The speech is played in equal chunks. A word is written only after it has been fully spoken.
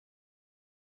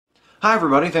Hi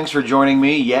everybody, thanks for joining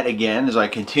me yet again as I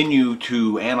continue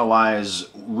to analyze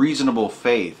Reasonable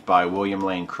Faith by William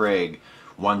Lane Craig,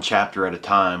 one chapter at a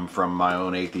time from my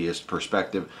own atheist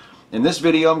perspective. In this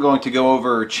video I'm going to go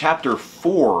over chapter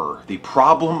 4, the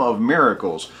problem of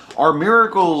miracles. Are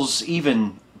miracles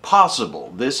even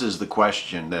possible? This is the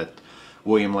question that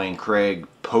William Lane Craig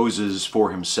poses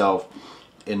for himself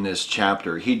in this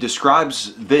chapter. He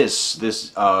describes this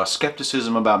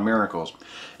skepticism about miracles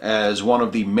as one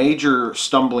of the major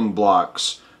stumbling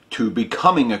blocks to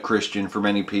becoming a Christian for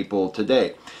many people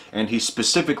today. And he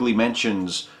specifically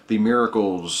mentions the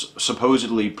miracles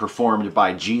supposedly performed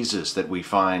by Jesus that we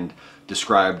find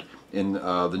described in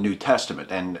the New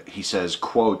Testament. And he says,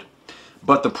 quote,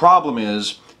 "But the problem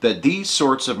is that these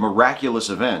sorts of miraculous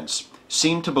events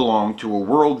seem to belong to a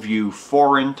worldview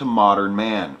foreign to modern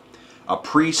man, a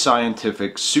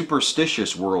pre-scientific,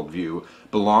 superstitious worldview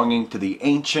belonging to the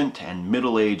ancient and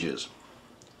Middle Ages."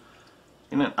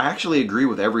 And I actually agree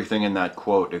with everything in that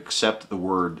quote except the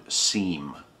word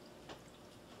seem.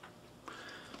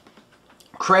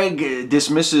 Craig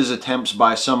dismisses attempts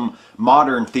by some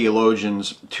modern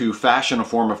theologians to fashion a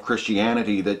form of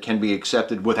Christianity that can be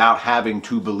accepted without having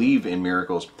to believe in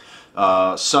miracles.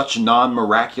 Such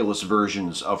non-miraculous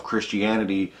versions of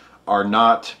Christianity are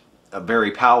not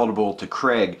very palatable to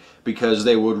Craig because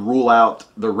they would rule out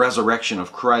the resurrection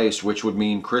of Christ, which would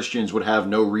mean Christians would have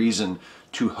no reason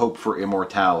to hope for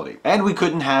immortality. And we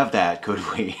couldn't have that, could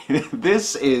we?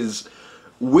 This is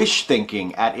wish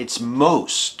thinking at its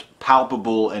most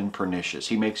palpable and pernicious.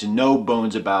 He makes no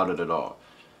bones about it at all.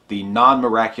 The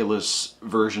non-miraculous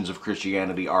versions of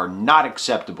Christianity are not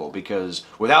acceptable because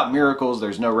without miracles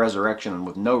there's no resurrection, and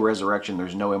with no resurrection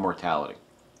there's no immortality.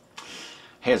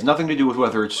 It has nothing to do with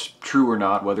whether it's true or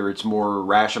not, whether it's more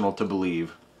rational to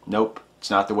believe. Nope, it's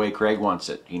not the way Craig wants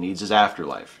it. He needs his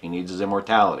afterlife. He needs his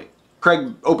immortality.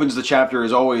 Craig opens the chapter,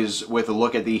 as always, with a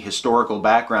look at the historical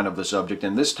background of the subject,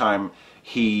 and this time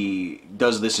he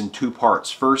does this in two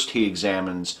parts. First, he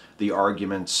examines the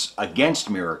arguments against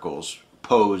miracles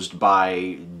posed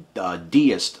by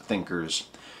deist thinkers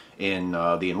in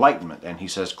the Enlightenment, and he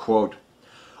says, quote,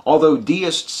 "Although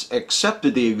deists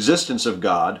accepted the existence of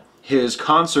God, His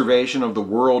conservation of the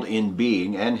world in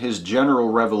being, and His general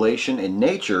revelation in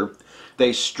nature,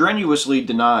 they strenuously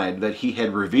denied that He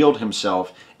had revealed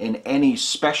Himself in any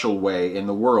special way in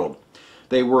the world.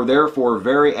 They were therefore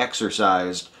very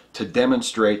exercised to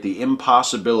demonstrate the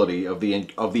impossibility of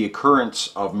the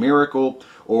occurrence of miracle,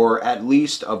 or at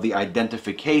least of the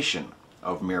identification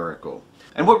of miracle."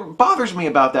 And what bothers me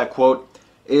about that quote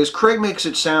is Craig makes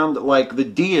it sound like the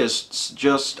deists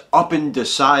just up and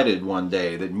decided one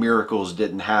day that miracles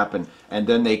didn't happen, and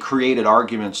then they created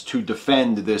arguments to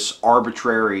defend this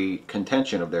arbitrary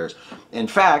contention of theirs. In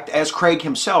fact, as Craig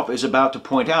himself is about to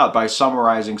point out by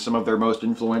summarizing some of their most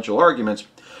influential arguments,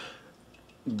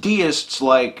 deists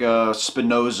like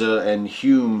Spinoza and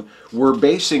Hume were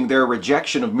basing their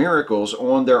rejection of miracles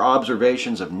on their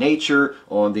observations of nature,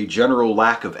 on the general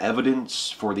lack of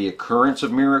evidence for the occurrence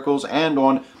of miracles, and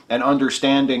on an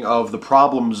understanding of the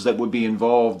problems that would be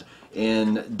involved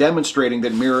in demonstrating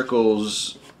that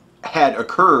miracles had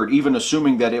occurred, even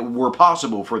assuming that it were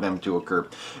possible for them to occur.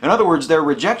 In other words, their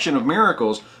rejection of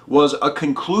miracles was a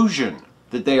conclusion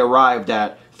that they arrived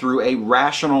at through a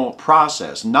rational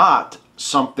process, not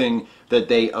something that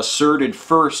they asserted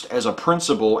first as a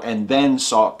principle and then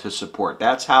sought to support.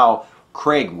 That's how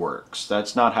Craig works.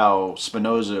 That's not how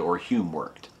Spinoza or Hume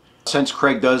worked. Since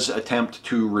Craig does attempt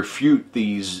to refute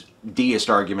these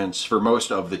deist arguments for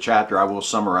most of the chapter, I will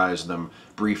summarize them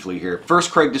briefly here.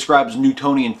 First, Craig describes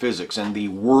Newtonian physics and the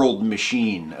world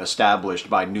machine established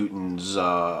by Newton's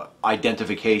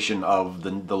identification of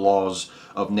the laws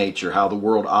of nature, how the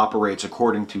world operates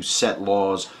according to set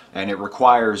laws, and it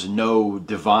requires no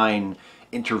divine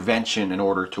intervention in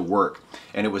order to work.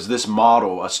 And it was this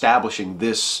model, establishing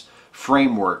this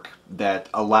framework, that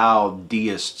allowed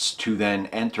deists to then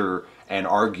enter and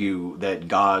argue that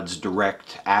God's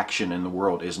direct action in the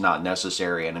world is not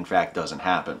necessary and in fact doesn't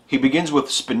happen. He begins with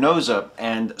Spinoza,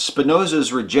 and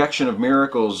Spinoza's rejection of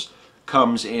miracles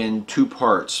comes in two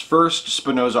parts. First,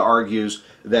 Spinoza argues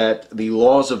that the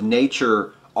laws of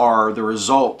nature are the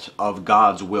result of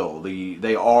God's will.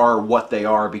 They are what they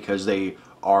are because they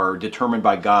are determined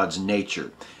by God's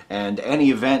nature. And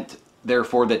any event,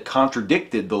 therefore, that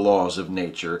contradicted the laws of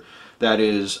nature, that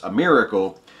is, a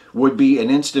miracle, would be an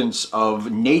instance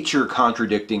of nature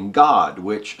contradicting God,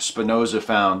 which Spinoza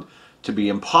found to be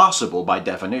impossible by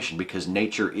definition, because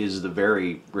nature is the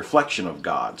very reflection of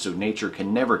God, so nature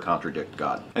can never contradict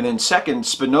God. And then second,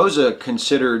 Spinoza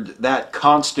considered that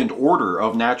constant order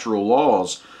of natural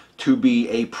laws to be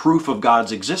a proof of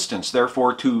God's existence.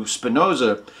 Therefore, to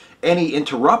Spinoza, any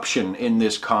interruption in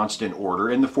this constant order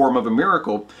in the form of a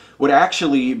miracle would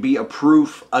actually be a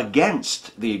proof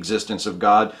against the existence of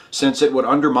God, since it would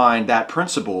undermine that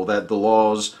principle that the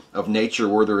laws of nature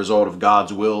were the result of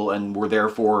God's will and were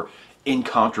therefore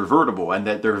incontrovertible, and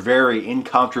that their very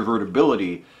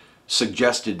incontrovertibility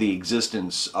suggested the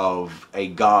existence of a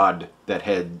God that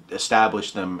had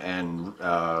established them and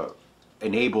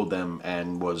enabled them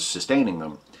and was sustaining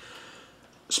them.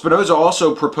 Spinoza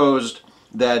also proposed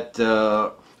that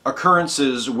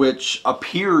occurrences which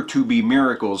appear to be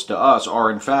miracles to us are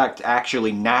in fact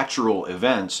actually natural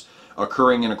events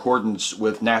occurring in accordance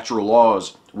with natural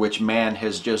laws which man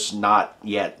has just not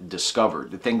yet discovered.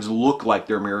 The things look like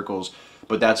they're miracles,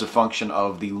 but that's a function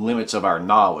of the limits of our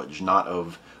knowledge, not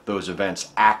of those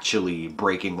events actually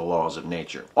breaking the laws of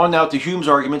nature. On now to Hume's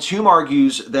arguments. Hume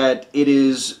argues that it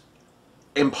is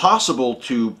impossible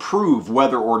to prove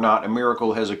whether or not a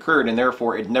miracle has occurred, and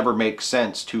therefore it never makes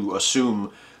sense to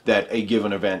assume that a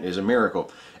given event is a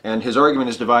miracle. And his argument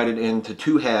is divided into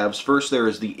two halves. First, there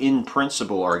is the in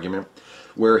principle argument,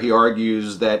 where he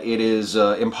argues that it is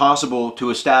impossible to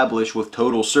establish with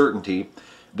total certainty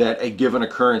that a given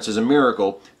occurrence is a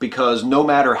miracle, because no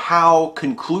matter how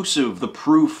conclusive the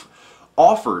proof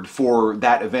offered for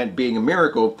that event being a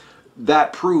miracle,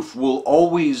 that proof will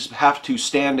always have to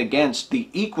stand against the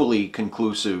equally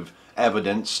conclusive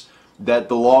evidence that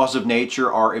the laws of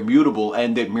nature are immutable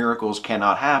and that miracles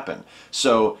cannot happen.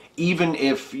 So even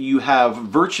if you have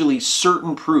virtually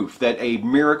certain proof that a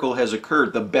miracle has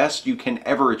occurred, the best you can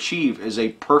ever achieve is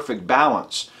a perfect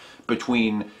balance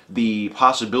between the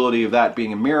possibility of that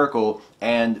being a miracle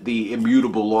and the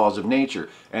immutable laws of nature.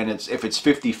 And if it's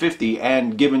 50-50,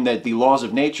 and given that the laws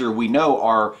of nature we know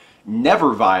are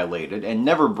never violated and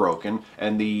never broken,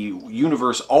 and the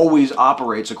universe always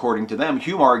operates according to them,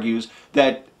 Hume argues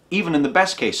that even in the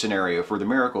best case scenario for the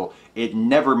miracle, it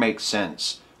never makes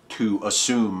sense to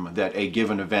assume that a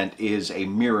given event is a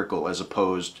miracle as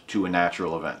opposed to a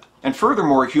natural event. And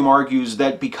furthermore, Hume argues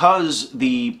that because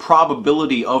the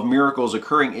probability of miracles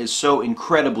occurring is so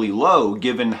incredibly low,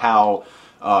 given how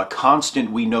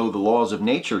constant we know the laws of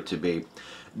nature to be,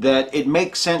 that it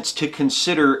makes sense to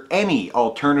consider any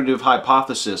alternative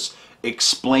hypothesis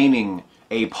explaining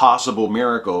a possible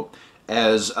miracle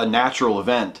as a natural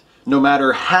event, no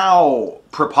matter how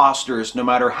preposterous, no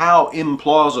matter how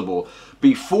implausible,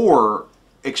 before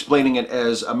explaining it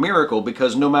as a miracle,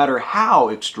 because no matter how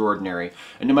extraordinary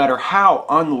and no matter how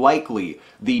unlikely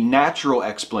the natural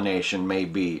explanation may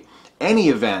be, any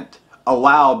event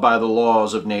allowed by the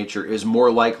laws of nature is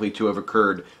more likely to have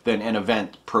occurred than an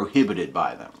event prohibited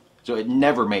by them. So it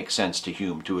never makes sense to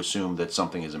Hume to assume that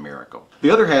something is a miracle. The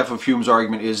other half of Hume's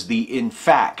argument is the in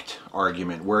fact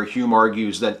argument, where Hume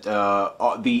argues that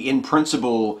the in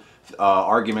principle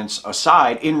arguments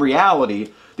aside, in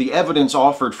reality, the evidence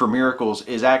offered for miracles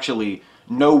is actually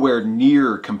nowhere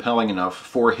near compelling enough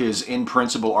for his in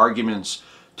principle arguments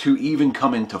to even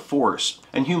come into force.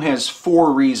 And Hume has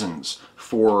 4 reasons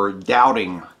for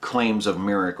doubting claims of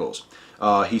miracles.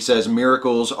 He says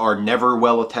miracles are never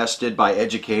well attested by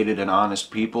educated and honest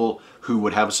people who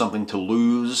would have something to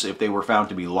lose if they were found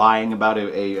to be lying about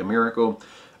a miracle.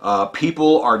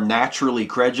 People are naturally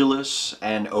credulous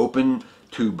and open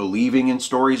to believing in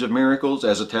stories of miracles,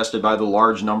 as attested by the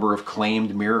large number of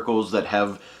claimed miracles that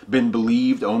have been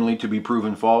believed only to be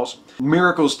proven false.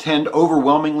 Miracles tend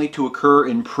overwhelmingly to occur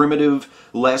in primitive,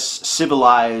 less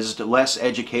civilized, less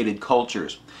educated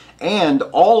cultures. And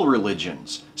all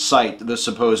religions cite the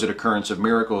supposed occurrence of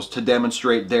miracles to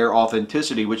demonstrate their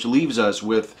authenticity, which leaves us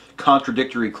with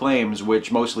contradictory claims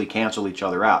which mostly cancel each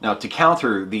other out. Now, to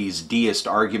counter these deist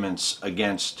arguments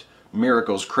against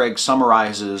miracles, Craig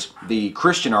summarizes the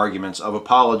Christian arguments of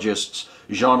apologists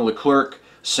Jean Leclerc,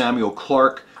 Samuel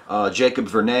Clarke, Jacob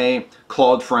Vernet,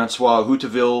 Claude Francois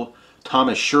Houteville,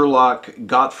 Thomas Sherlock,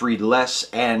 Gottfried Less,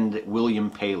 and William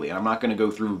Paley. And I'm not going to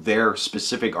go through their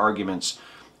specific arguments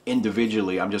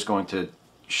individually. I'm just going to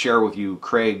share with you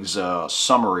Craig's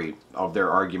summary of their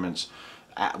arguments,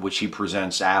 which he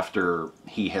presents after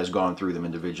he has gone through them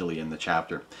individually in the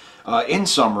chapter. In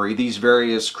summary, these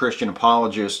various Christian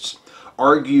apologists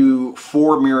argue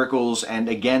for miracles and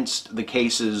against the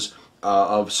cases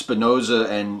of Spinoza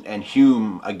and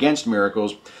Hume against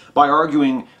miracles by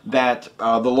arguing that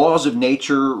the laws of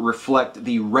nature reflect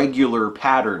the regular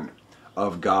pattern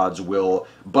of God's will,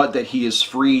 but that he is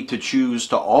free to choose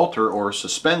to alter or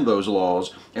suspend those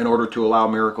laws in order to allow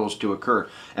miracles to occur.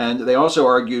 And they also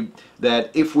argued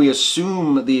that if we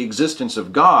assume the existence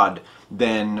of God,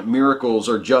 then miracles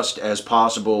are just as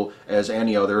possible as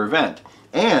any other event.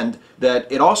 And that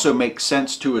it also makes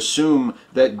sense to assume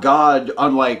that God,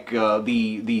 unlike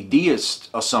the deist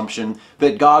assumption,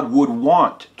 that God would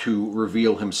want to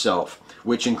reveal himself,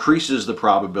 which increases the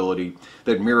probability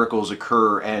that miracles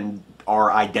occur and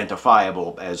are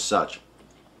identifiable as such.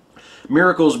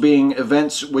 Miracles being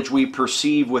events which we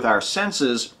perceive with our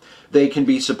senses, they can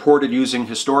be supported using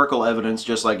historical evidence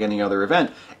just like any other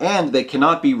event, and they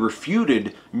cannot be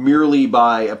refuted merely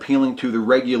by appealing to the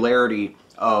regularity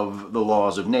of the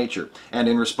laws of nature. And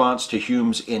in response to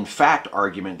Hume's in fact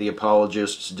argument, the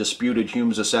apologists disputed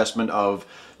Hume's assessment of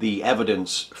the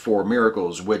evidence for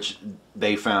miracles, which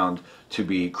they found to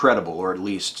be credible, or at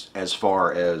least as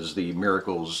far as the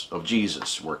miracles of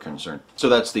Jesus were concerned. So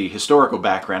that's the historical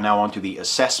background. Now on to the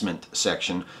assessment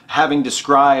section. Having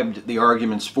described the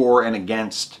arguments for and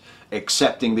against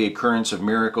accepting the occurrence of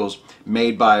miracles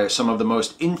made by some of the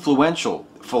most influential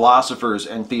philosophers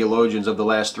and theologians of the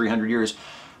last 300 years,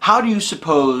 how do you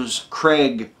suppose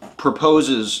Craig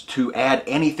proposes to add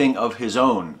anything of his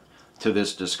own to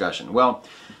this discussion? Well,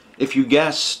 if you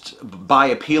guessed, by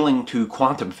appealing to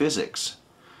quantum physics.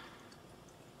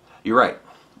 You're right.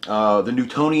 The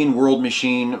Newtonian world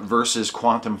machine versus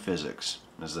quantum physics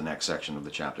is the next section of the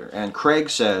chapter. And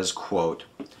Craig says, quote,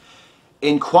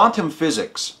 "In quantum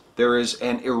physics, there is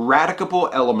an ineradicable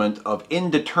element of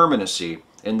indeterminacy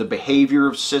in the behavior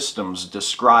of systems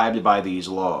described by these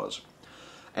laws.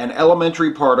 An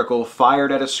elementary particle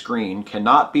fired at a screen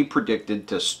cannot be predicted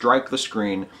to strike the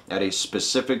screen at a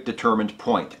specific determined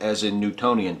point, as in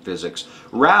Newtonian physics.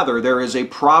 Rather, there is a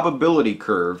probability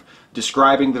curve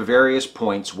describing the various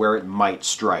points where it might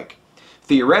strike.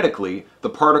 Theoretically, the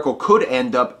particle could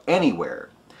end up anywhere.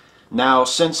 Now,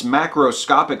 since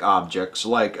macroscopic objects,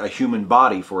 like a human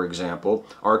body, for example,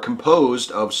 are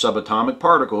composed of subatomic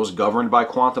particles governed by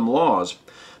quantum laws,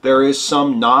 there is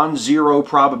some non-zero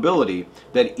probability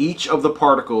that each of the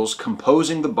particles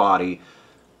composing the body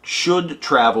should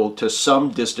travel to some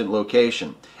distant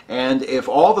location. And if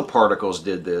all the particles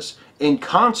did this in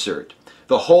concert,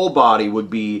 the whole body would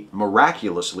be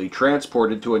miraculously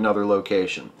transported to another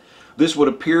location. This would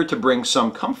appear to bring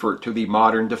some comfort to the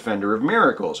modern defender of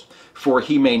miracles, for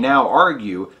he may now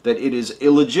argue that it is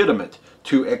illegitimate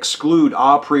to exclude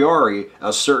a priori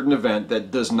a certain event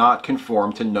that does not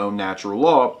conform to known natural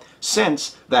law,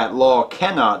 since that law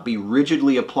cannot be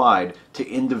rigidly applied to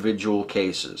individual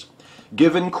cases.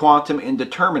 Given quantum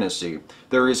indeterminacy,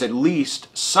 there is at least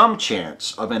some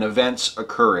chance of an event's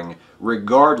occurring,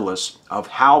 regardless of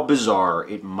how bizarre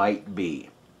it might be."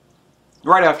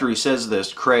 Right after he says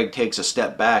this, Craig takes a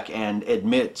step back and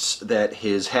admits that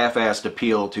his half-assed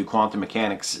appeal to quantum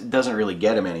mechanics doesn't really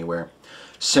get him anywhere,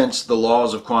 since the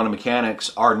laws of quantum mechanics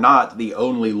are not the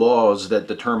only laws that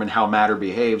determine how matter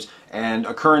behaves, and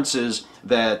occurrences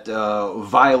that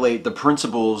violate the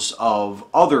principles of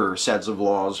other sets of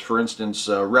laws, for instance,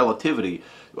 relativity,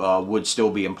 would still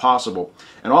be impossible.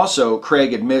 And also,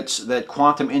 Craig admits that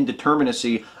quantum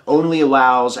indeterminacy only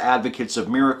allows advocates of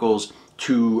miracles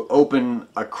to open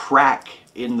a crack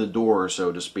in the door,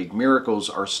 so to speak. Miracles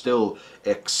are still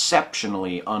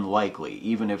exceptionally unlikely,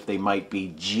 even if they might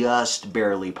be just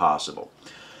barely possible.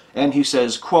 And he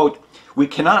says, quote, "We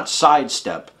cannot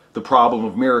sidestep the problem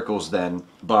of miracles, then,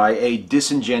 by a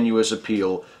disingenuous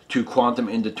appeal to quantum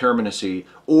indeterminacy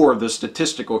or the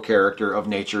statistical character of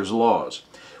nature's laws.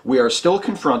 We are still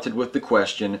confronted with the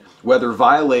question whether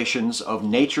violations of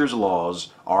nature's laws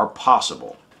are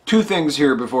possible." Two things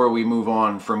here before we move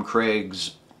on from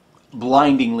Craig's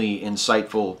blindingly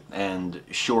insightful and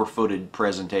sure-footed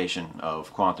presentation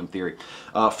of quantum theory.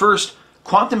 First,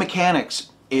 quantum mechanics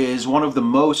is one of the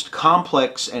most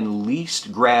complex and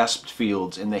least grasped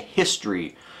fields in the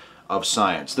history of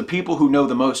science. The people who know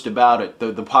the most about it,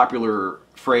 the popular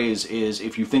phrase is,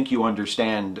 if you think you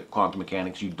understand quantum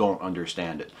mechanics, you don't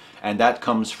understand it. And that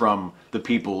comes from the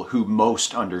people who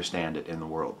most understand it in the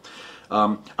world.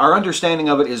 Our understanding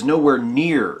of it is nowhere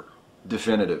near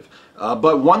definitive.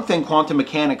 But one thing quantum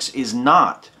mechanics is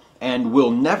not, and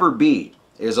will never be,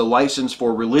 is a license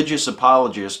for religious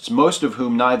apologists, most of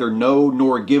whom neither know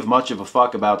nor give much of a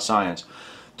fuck about science,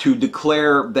 to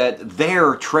declare that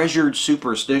their treasured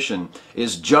superstition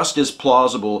is just as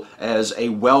plausible as a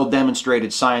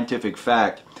well-demonstrated scientific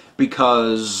fact,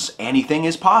 because anything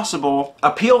is possible.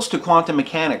 Appeals to quantum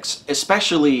mechanics,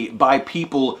 especially by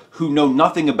people who know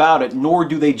nothing about it, nor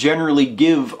do they generally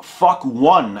give fuck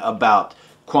one about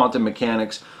quantum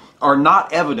mechanics, are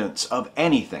not evidence of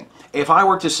anything. If I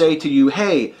were to say to you,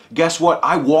 hey, guess what,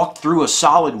 I walked through a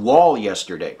solid wall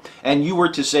yesterday, and you were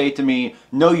to say to me,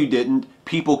 no you didn't,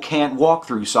 people can't walk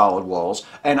through solid walls,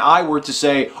 and I were to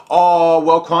say, oh,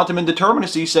 well, quantum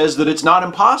indeterminacy says that it's not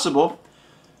impossible,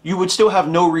 you would still have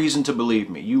no reason to believe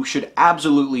me. You should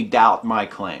absolutely doubt my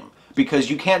claim, because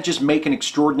you can't just make an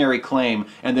extraordinary claim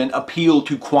and then appeal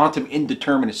to quantum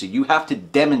indeterminacy. You have to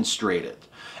demonstrate it.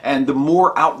 And the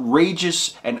more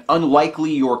outrageous and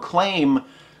unlikely your claim,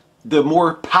 the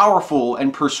more powerful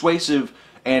and persuasive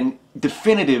and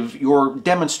definitive your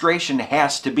demonstration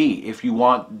has to be if you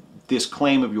want this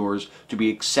claim of yours to be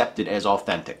accepted as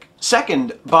authentic.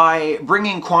 Second, by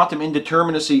bringing quantum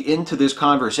indeterminacy into this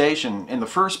conversation in the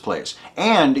first place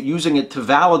and using it to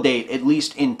validate, at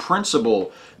least in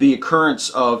principle, the occurrence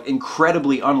of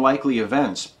incredibly unlikely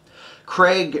events,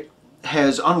 Craig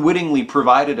has unwittingly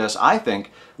provided us, I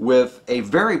think, with a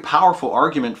very powerful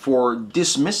argument for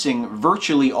dismissing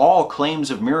virtually all claims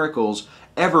of miracles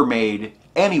ever made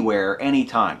anywhere,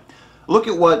 anytime. Look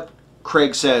at what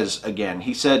Craig says again.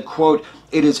 He said, quote,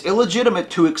 "It is illegitimate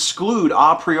to exclude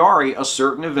a priori a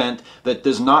certain event that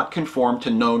does not conform to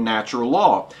known natural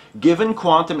law. Given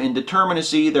quantum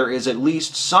indeterminacy, there is at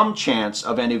least some chance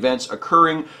of an event's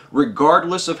occurring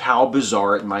regardless of how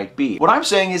bizarre it might be." What I'm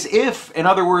saying is, if, in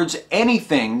other words,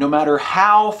 anything, no matter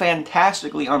how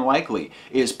fantastically unlikely,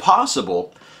 is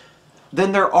possible,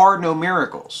 then there are no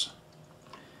miracles.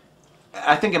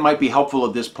 I think it might be helpful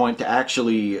at this point to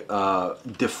actually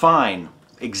define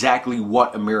exactly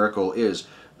what a miracle is.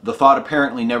 The thought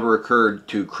apparently never occurred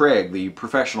to Craig, the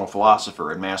professional philosopher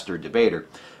and master debater,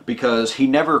 because he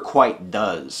never quite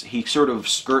does. He sort of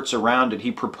skirts around it.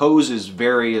 He proposes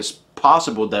various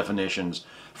possible definitions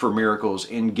for miracles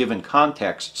in given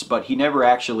contexts, but he never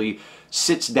actually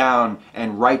sits down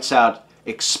and writes out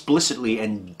explicitly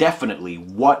and definitely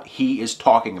what he is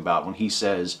talking about when he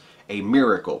says a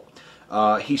miracle.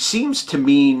 He seems to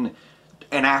mean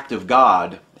an act of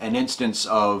God, an instance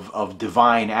of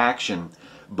divine action,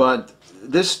 but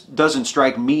this doesn't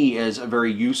strike me as a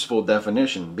very useful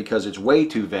definition because it's way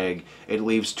too vague. It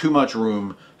leaves too much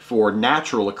room for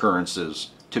natural occurrences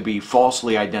to be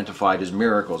falsely identified as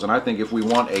miracles. And I think if we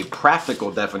want a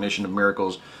practical definition of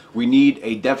miracles, we need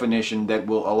a definition that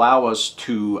will allow us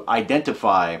to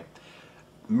identify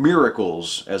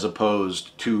miracles as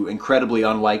opposed to incredibly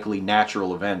unlikely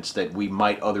natural events that we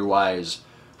might otherwise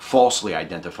falsely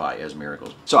identify as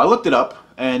miracles. So I looked it up,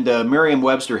 and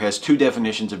Merriam-Webster has two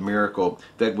definitions of miracle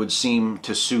that would seem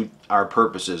to suit our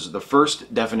purposes. The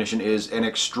first definition is an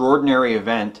extraordinary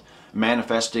event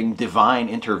manifesting divine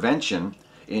intervention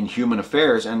in human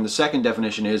affairs, and the second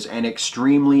definition is an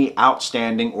extremely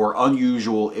outstanding or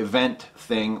unusual event,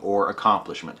 thing, or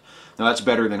accomplishment. Now that's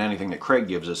better than anything that Craig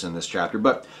gives us in this chapter,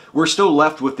 but we're still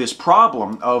left with this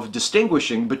problem of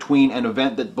distinguishing between an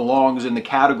event that belongs in the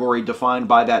category defined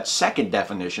by that second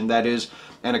definition, that is,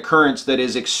 an occurrence that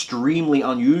is extremely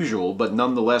unusual but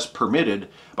nonetheless permitted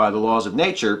by the laws of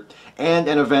nature, and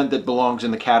an event that belongs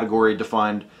in the category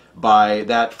defined by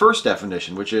that first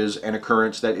definition, which is an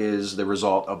occurrence that is the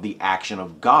result of the action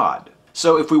of God.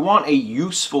 So if we want a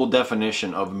useful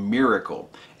definition of miracle,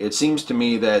 it seems to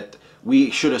me that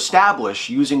we should establish,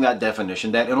 using that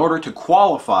definition, that in order to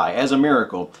qualify as a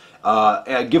miracle,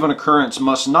 a given occurrence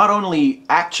must not only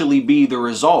actually be the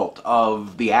result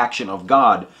of the action of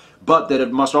God, but that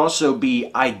it must also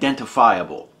be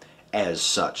identifiable as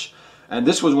such. And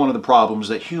this was one of the problems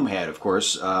that Hume had, of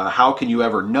course. How can you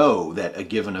ever know that a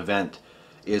given event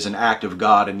is an act of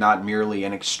God and not merely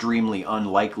an extremely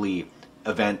unlikely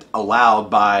event allowed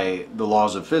by the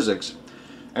laws of physics?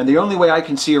 And the only way I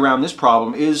can see around this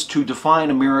problem is to define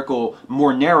a miracle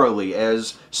more narrowly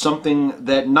as something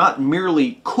that not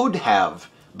merely could have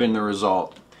been the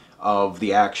result of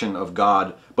the action of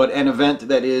God, but an event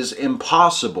that is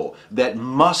impossible, that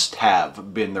must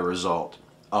have been the result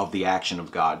of the action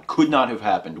of God, could not have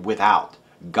happened without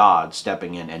God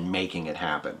stepping in and making it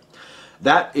happen.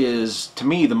 That is, to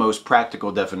me, the most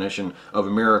practical definition of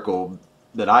a miracle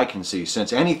that I can see,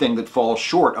 since anything that falls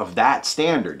short of that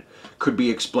standard could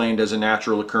be explained as a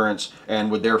natural occurrence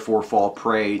and would therefore fall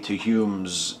prey to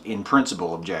Hume's in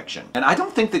principle objection. And I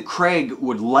don't think that Craig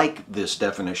would like this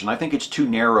definition. I think it's too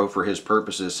narrow for his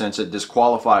purposes, since it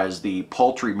disqualifies the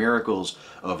paltry miracles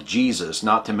of Jesus,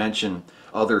 not to mention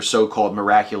other so-called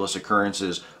miraculous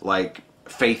occurrences like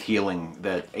faith healing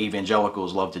that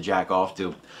evangelicals love to jack off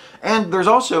to. And there's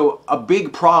also a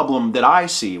big problem that I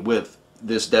see with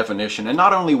this definition, and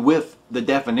not only with the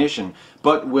definition,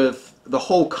 but with the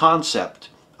whole concept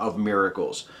of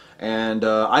miracles. And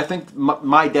I think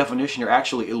my definition here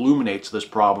actually illuminates this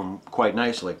problem quite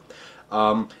nicely.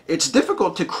 It's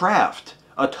difficult to craft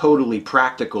a totally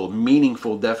practical,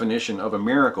 meaningful definition of a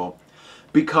miracle,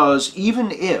 because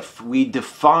even if we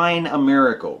define a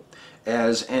miracle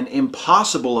as an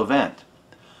impossible event,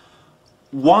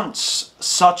 once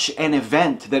such an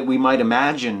event that we might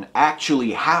imagine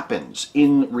actually happens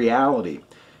in reality,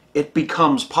 it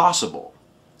becomes possible.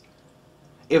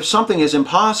 If something is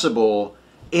impossible,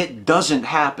 it doesn't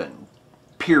happen,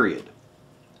 period.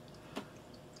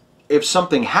 If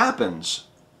something happens,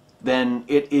 then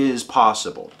it is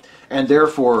possible, and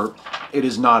therefore it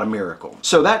is not a miracle.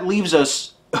 So that leaves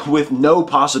us with no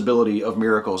possibility of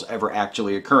miracles ever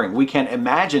actually occurring. We can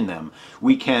imagine them,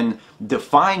 we can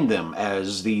define them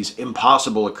as these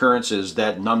impossible occurrences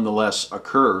that nonetheless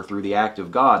occur through the act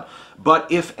of God. But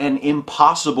if an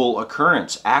impossible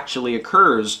occurrence actually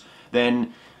occurs,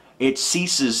 then it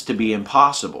ceases to be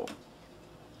impossible.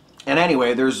 And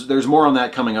anyway, there's more on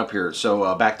that coming up here,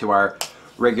 so back to our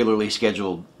regularly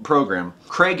scheduled program.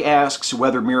 Craig asks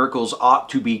whether miracles ought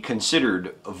to be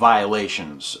considered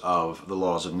violations of the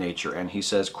laws of nature, and he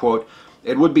says, quote,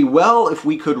 "It would be well if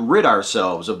we could rid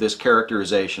ourselves of this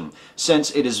characterization, since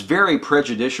it is very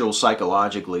prejudicial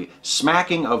psychologically,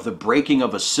 smacking of the breaking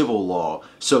of a civil law,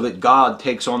 so that God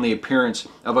takes on the appearance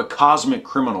of a cosmic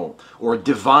criminal or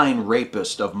divine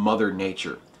rapist of Mother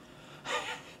Nature."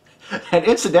 And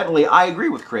incidentally, I agree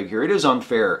with Craig here. It is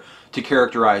unfair to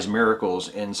characterize miracles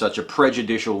in such a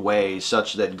prejudicial way,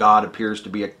 such that God appears to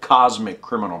be a cosmic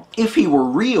criminal. If he were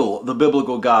real, the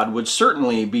biblical God would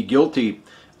certainly be guilty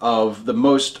of the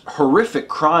most horrific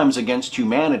crimes against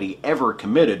humanity ever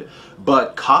committed,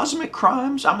 but cosmic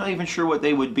crimes, I'm not even sure what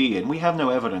they would be, and we have no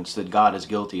evidence that God is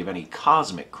guilty of any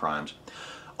cosmic crimes.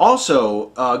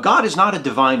 Also, God is not a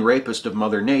divine rapist of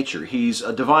Mother Nature. He's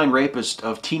a divine rapist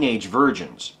of teenage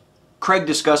virgins. Craig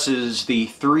discusses the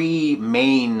three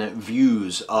main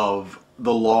views of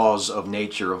the laws of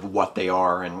nature, of what they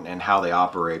are and how they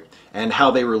operate, and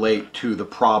how they relate to the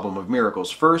problem of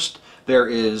miracles. First, there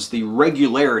is the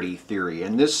regularity theory,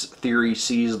 and this theory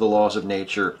sees the laws of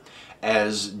nature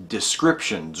as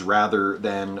descriptions rather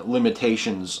than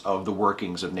limitations of the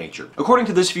workings of nature. According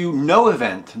to this view, no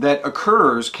event that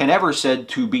occurs can ever said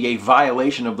to be a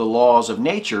violation of the laws of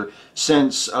nature,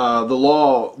 since the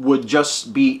law would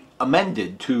just be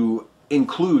amended to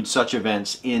include such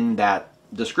events in that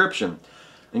description.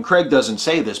 And Craig doesn't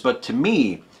say this, but to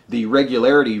me, the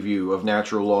regularity view of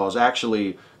natural laws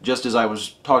actually, just as I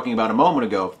was talking about a moment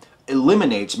ago,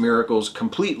 eliminates miracles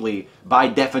completely by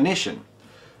definition.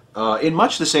 In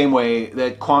much the same way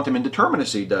that quantum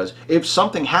indeterminacy does. If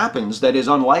something happens that is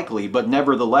unlikely but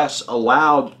nevertheless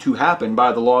allowed to happen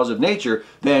by the laws of nature,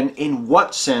 then in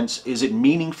what sense is it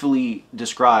meaningfully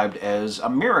described as a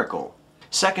miracle?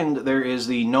 Second, there is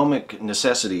the gnomic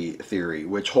necessity theory,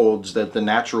 which holds that the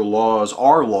natural laws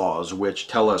are laws which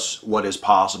tell us what is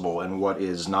possible and what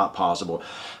is not possible.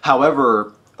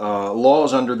 However,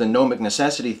 laws under the gnomic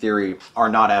necessity theory are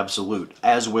not absolute.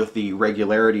 As with the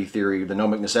regularity theory, the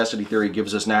gnomic necessity theory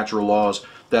gives us natural laws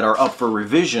that are up for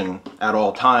revision at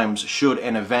all times should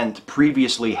an event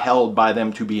previously held by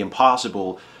them to be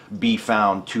impossible be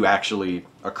found to actually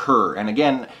occur. And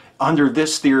again, under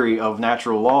this theory of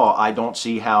natural law, I don't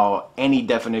see how any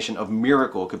definition of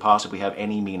miracle could possibly have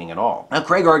any meaning at all. Now,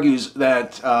 Craig argues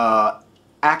that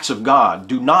acts of God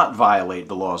do not violate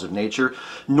the laws of nature,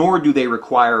 nor do they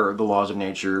require the laws of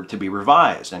nature to be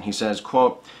revised. And he says,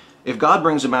 quote, "If God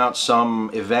brings about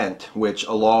some event which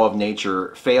a law of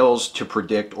nature fails to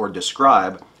predict or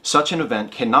describe, such an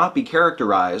event cannot be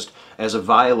characterized as a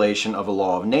violation of a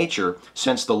law of nature,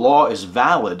 since the law is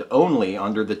valid only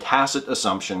under the tacit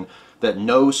assumption that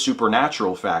no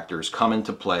supernatural factors come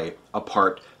into play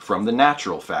apart from the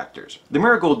natural factors." The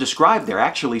miracle described there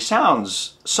actually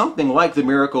sounds something like the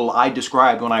miracle I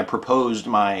described when I proposed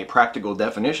my practical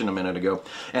definition a minute ago,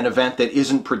 an event that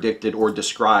isn't predicted or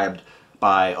described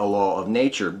by a law of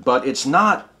nature. But it's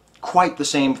not quite the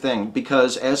same thing,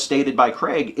 because as stated by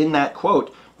Craig in that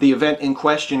quote, the event in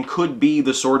question could be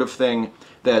the sort of thing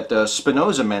that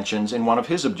Spinoza mentions in one of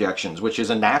his objections, which is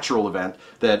a natural event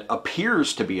that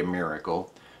appears to be a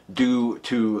miracle due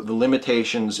to the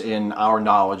limitations in our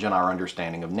knowledge and our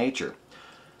understanding of nature.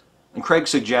 And Craig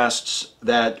suggests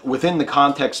that within the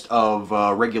context of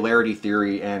regularity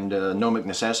theory and gnomic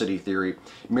necessity theory,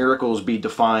 miracles be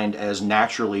defined as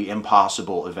naturally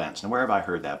impossible events. Now, where have I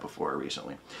heard that before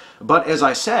recently? But as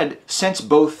I said, since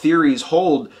both theories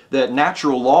hold that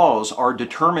natural laws are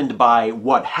determined by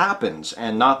what happens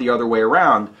and not the other way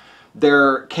around,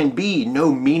 there can be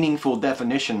no meaningful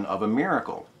definition of a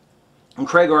miracle. And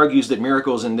Craig argues that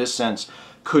miracles in this sense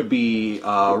could be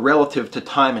relative to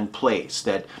time and place,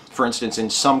 that, for instance, in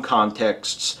some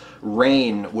contexts,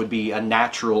 rain would be a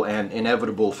natural and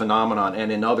inevitable phenomenon,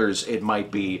 and in others it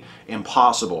might be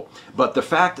impossible. But the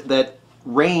fact that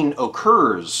rain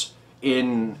occurs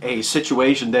in a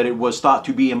situation that it was thought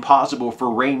to be impossible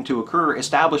for rain to occur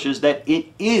establishes that it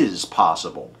is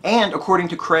possible. And according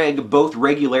to Craig, both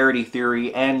regularity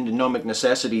theory and gnomic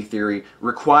necessity theory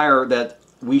require that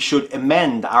we should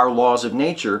amend our laws of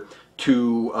nature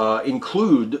to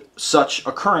include such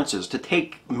occurrences, to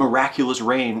take miraculous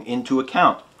rain into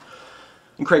account.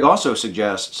 And Craig also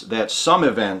suggests that some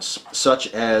events,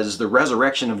 such as the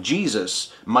resurrection of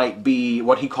Jesus, might be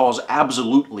what he calls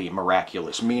absolutely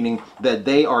miraculous, meaning that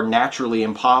they are naturally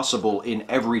impossible in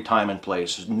every time and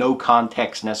place. There's no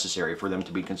context necessary for them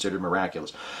to be considered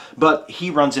miraculous. But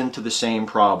he runs into the same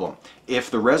problem.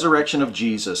 If the resurrection of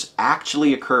Jesus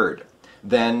actually occurred,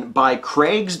 then by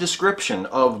Craig's description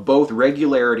of both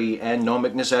regularity and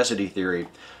gnomic necessity theory,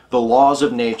 the laws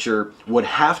of nature would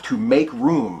have to make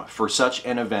room for such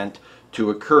an event to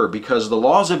occur, because the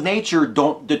laws of nature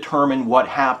don't determine what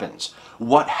happens.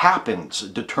 What happens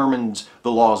determines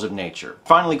the laws of nature.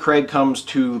 Finally, Craig comes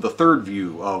to the third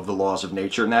view of the laws of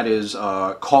nature, and that is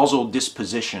causal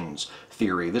dispositions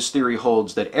theory. This theory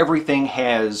holds that everything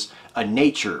has a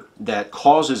nature that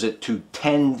causes it to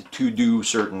tend to do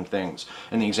certain things.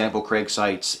 And the example Craig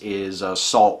cites is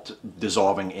salt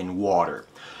dissolving in water.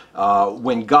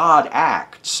 When God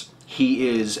acts, he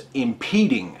is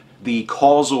impeding the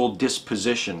causal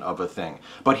disposition of a thing,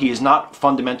 but he is not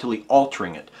fundamentally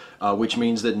altering it, which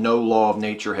means that no law of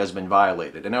nature has been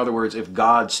violated. In other words, if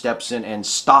God steps in and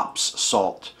stops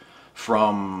salt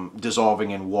from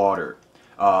dissolving in water,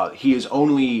 he is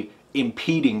only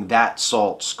impeding that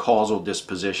salt's causal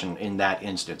disposition in that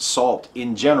instance. Salt,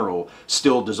 in general,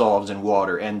 still dissolves in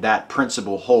water, and that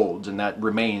principle holds, and that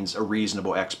remains a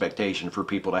reasonable expectation for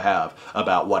people to have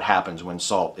about what happens when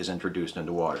salt is introduced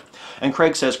into water. And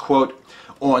Craig says, quote,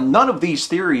 "On none of these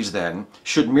theories, then,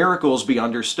 should miracles be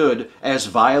understood as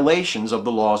violations of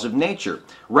the laws of nature.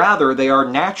 Rather, they are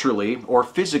naturally or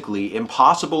physically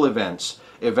impossible events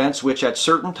which at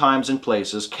certain times and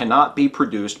places cannot be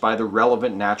produced by the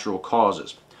relevant natural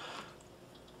causes."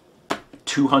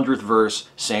 200th verse,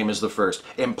 same as the first.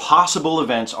 Impossible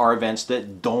events are events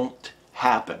that don't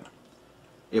happen.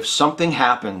 If something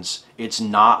happens, it's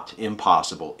not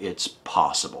impossible, it's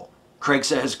possible. Craig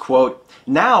says, quote,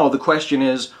 "Now the question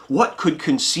is, what could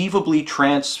conceivably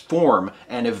transform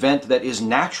an event that is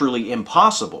naturally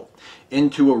impossible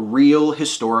into a real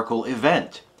historical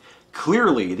event?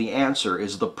 Clearly, the answer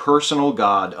is the personal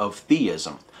God of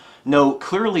theism. No,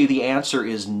 clearly the answer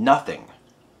is nothing."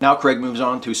 Now Craig moves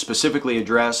on to specifically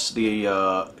address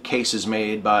the cases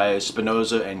made by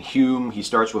Spinoza and Hume. He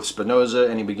starts with Spinoza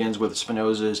and he begins with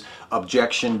Spinoza's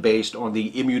objection based on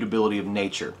the immutability of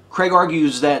nature. Craig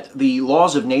argues that the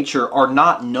laws of nature are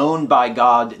not known by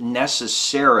God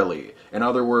necessarily. In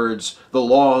other words, the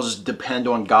laws depend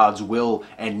on God's will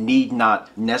and need not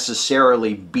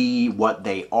necessarily be what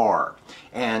they are.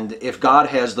 And if God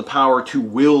has the power to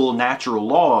will natural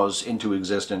laws into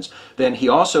existence, then he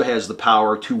also has the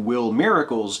power to will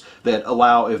miracles that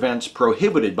allow events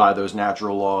prohibited by those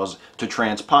natural laws to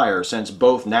transpire, since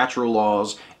both natural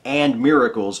laws and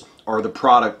miracles are the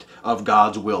product of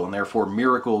God's will, and therefore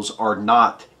miracles are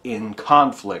not in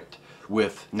conflict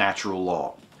with natural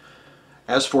law.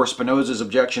 As for Spinoza's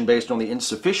objection based on the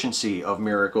insufficiency of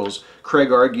miracles,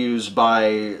 Craig argues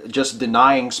by just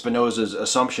denying Spinoza's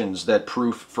assumptions that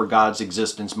proof for God's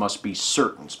existence must be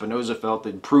certain. Spinoza felt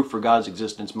that proof for God's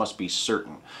existence must be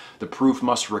certain. The proof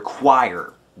must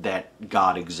require that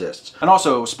God exists. And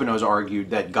also Spinoza argued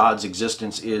that God's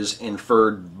existence is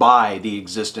inferred by the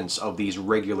existence of these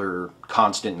regular,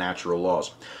 constant natural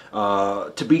laws.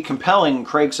 To be compelling,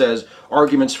 Craig says,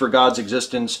 arguments for God's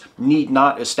existence need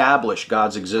not establish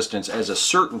God's existence as a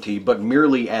certainty, but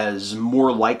merely as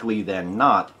more likely than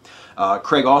not.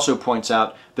 Craig also points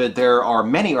out that there are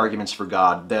many arguments for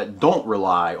God that don't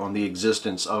rely on the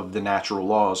existence of the natural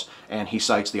laws, and he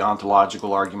cites the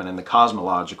ontological argument and the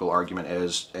cosmological argument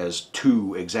as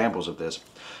two examples of this.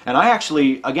 And I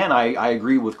actually, again, I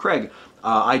agree with Craig.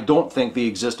 I don't think the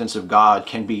existence of God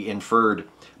can be inferred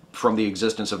from the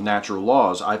existence of natural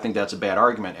laws. I think that's a bad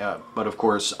argument, but of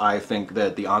course I think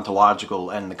that the ontological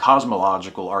and the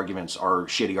cosmological arguments are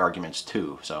shitty arguments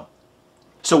too.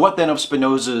 So what then of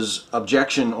Spinoza's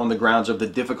objection on the grounds of the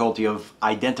difficulty of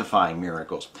identifying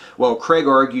miracles? Well, Craig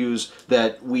argues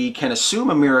that we can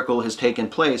assume a miracle has taken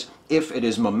place if it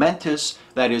is momentous.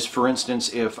 That is, for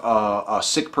instance, if a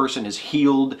sick person is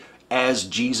healed as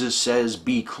Jesus says,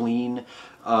 "Be clean."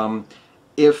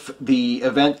 If the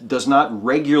event does not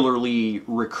regularly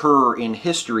recur in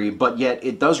history, but yet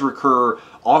it does recur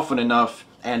often enough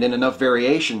and in enough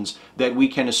variations that we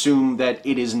can assume that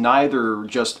it is neither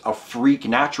just a freak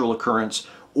natural occurrence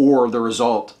or the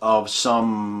result of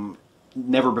some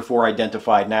never before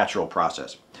identified natural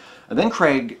process. And then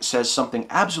Craig says something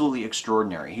absolutely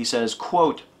extraordinary. He says,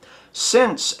 quote,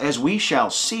 "Since, as we shall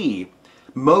see,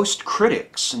 most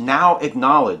critics now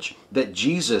acknowledge that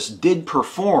Jesus did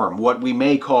perform what we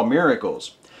may call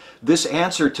miracles, this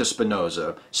answer to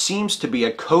Spinoza seems to be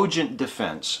a cogent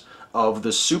defense of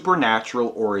the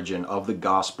supernatural origin of the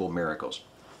gospel miracles."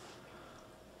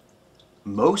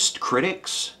 Most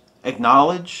critics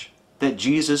acknowledge that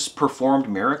Jesus performed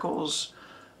miracles?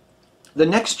 The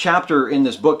next chapter in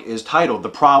this book is titled The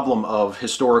Problem of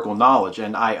Historical Knowledge,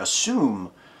 and I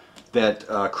assume that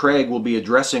Craig will be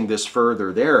addressing this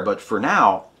further there, but for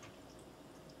now,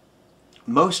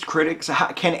 most critics,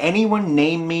 can anyone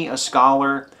name me a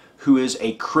scholar who is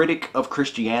a critic of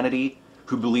Christianity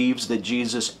who believes that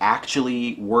Jesus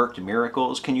actually worked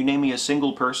miracles? Can you name me a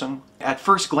single person? At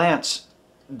first glance,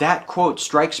 that quote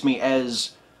strikes me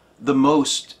as the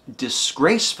most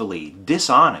disgracefully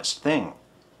dishonest thing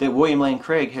that William Lane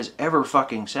Craig has ever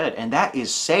fucking said, and that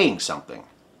is saying something.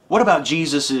 What about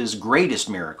Jesus' greatest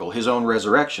miracle, his own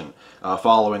resurrection,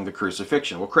 following the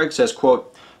crucifixion? Well, Craig says,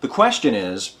 quote, "The question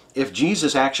is, if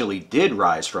Jesus actually did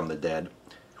rise from the dead,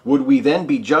 would we then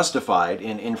be justified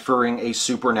in inferring a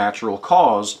supernatural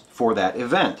cause for that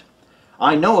event?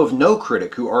 I know of no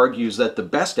critic who argues that the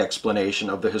best explanation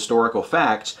of the historical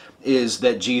facts is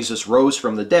that Jesus rose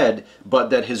from the dead,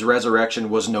 but that his resurrection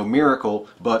was no miracle,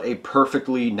 but a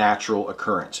perfectly natural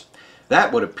occurrence.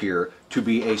 That would appear to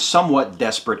be a somewhat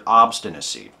desperate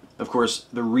obstinacy." Of course,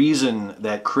 the reason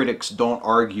that critics don't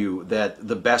argue that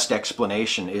the best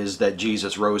explanation is that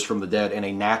Jesus rose from the dead in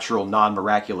a natural,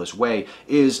 non-miraculous way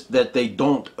is that they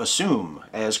don't assume,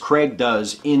 as Craig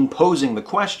does in posing the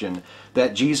question,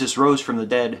 that Jesus rose from the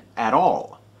dead at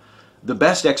all. The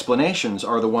best explanations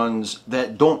are the ones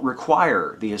that don't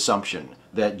require the assumption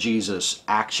that Jesus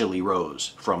actually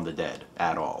rose from the dead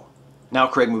at all. Now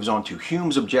Craig moves on to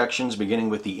Hume's objections, beginning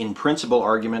with the in principle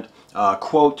argument.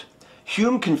 Quote,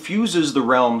 "Hume confuses the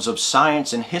realms of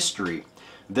science and history.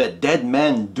 That dead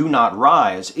men do not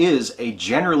rise is a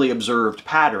generally observed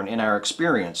pattern in our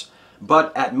experience,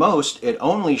 but at most it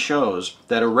only shows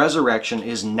that a resurrection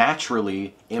is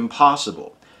naturally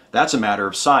impossible. That's a matter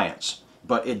of science.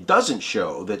 But it doesn't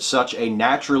show that such a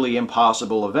naturally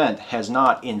impossible event has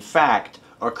not in fact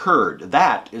occurred.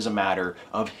 That is a matter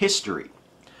of history."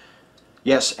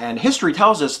 Yes, and history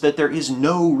tells us that there is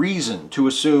no reason to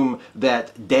assume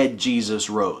that dead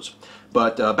Jesus rose.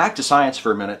 But back to science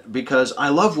for a minute, because I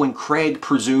love when Craig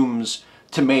presumes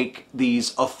to make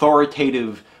these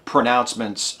authoritative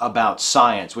pronouncements about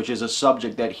science, which is a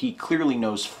subject that he clearly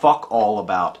knows fuck all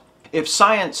about. If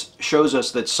science shows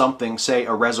us that something, say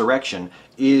a resurrection,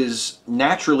 is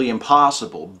naturally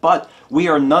impossible, but we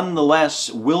are nonetheless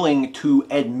willing to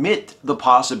admit the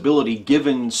possibility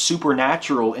given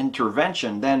supernatural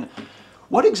intervention, then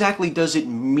what exactly does it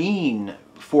mean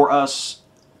for us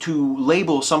to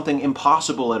label something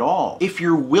impossible at all? If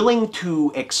you're willing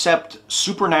to accept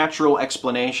supernatural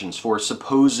explanations for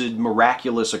supposed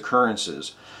miraculous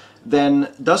occurrences, then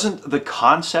doesn't the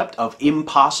concept of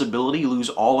impossibility lose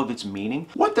all of its meaning?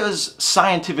 What does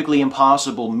scientifically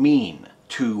impossible mean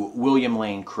to William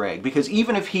Lane Craig? Because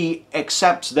even if he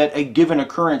accepts that a given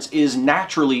occurrence is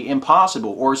naturally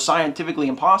impossible or scientifically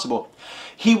impossible,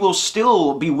 he will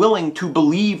still be willing to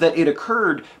believe that it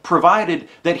occurred, provided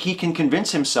that he can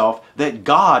convince himself that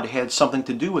God had something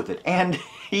to do with it. And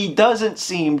he doesn't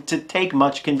seem to take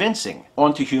much convincing.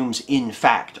 On to Hume's in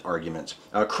fact arguments.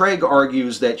 Craig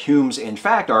argues that Hume's in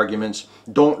fact arguments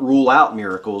don't rule out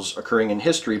miracles occurring in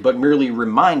history, but merely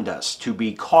remind us to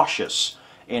be cautious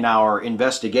in our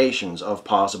investigations of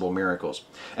possible miracles.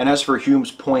 And as for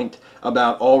Hume's point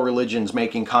about all religions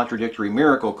making contradictory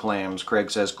miracle claims, Craig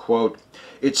says, quote,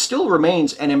 "It still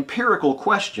remains an empirical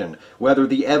question whether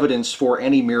the evidence for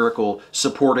any miracle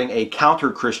supporting a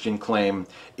counter-Christian claim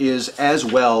is as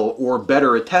well or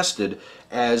better attested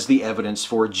as the evidence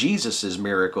for Jesus'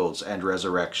 miracles and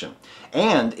resurrection.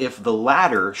 And if the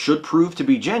latter should prove to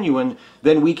be genuine,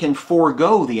 then we can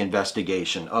forego the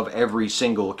investigation of every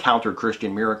single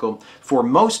counter-Christian miracle, for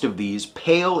most of these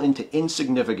pale into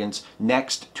insignificance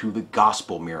next to the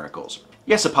gospel miracles."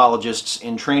 Yes, apologists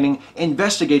in training,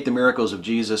 investigate the miracles of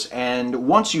Jesus, and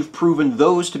once you've proven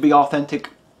those to be authentic,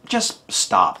 just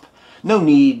stop. No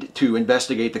need to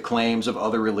investigate the claims of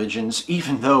other religions,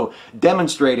 even though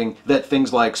demonstrating that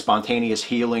things like spontaneous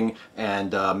healing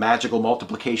and magical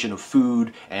multiplication of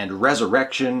food and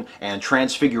resurrection and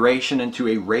transfiguration into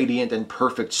a radiant and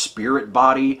perfect spirit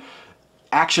body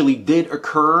actually did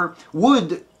occur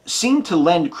would seem to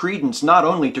lend credence not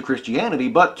only to Christianity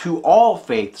but to all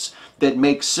faiths that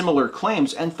make similar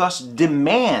claims, and thus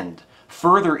demand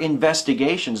further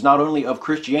investigations, not only of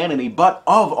Christianity, but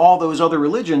of all those other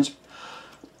religions,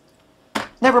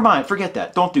 never mind, forget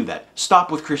that. Don't do that.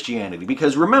 Stop with Christianity.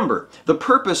 Because remember, the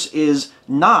purpose is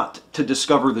not to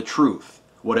discover the truth,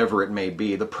 whatever it may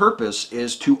be. The purpose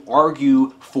is to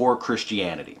argue for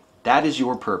Christianity. That is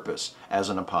your purpose as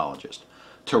an apologist.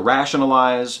 To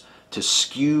rationalize, to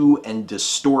skew and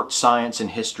distort science and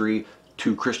history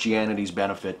to Christianity's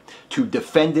benefit, to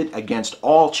defend it against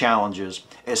all challenges,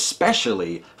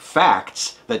 especially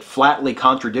facts that flatly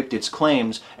contradict its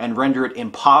claims and render it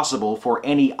impossible for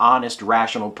any honest,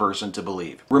 rational person to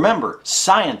believe. Remember,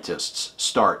 scientists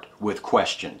start with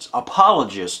questions.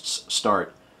 Apologists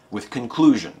start with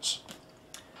conclusions.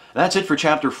 That's it for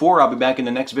Chapter 4. I'll be back in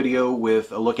the next video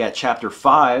with a look at Chapter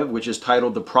 5, which is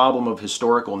titled The Problem of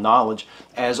Historical Knowledge.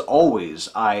 As always,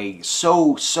 I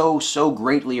so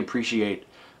greatly appreciate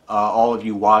all of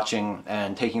you watching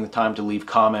and taking the time to leave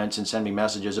comments and send me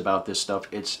messages about this stuff.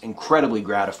 It's incredibly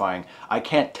gratifying. I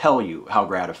can't tell you how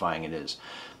gratifying it is,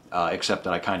 except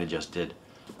that I kind of just did.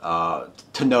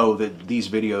 To know that these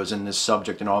videos and this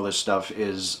subject and all this stuff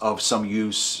is of some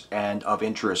use and of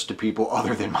interest to people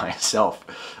other than myself.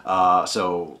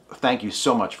 So thank you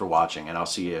so much for watching, and I'll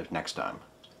see you next time.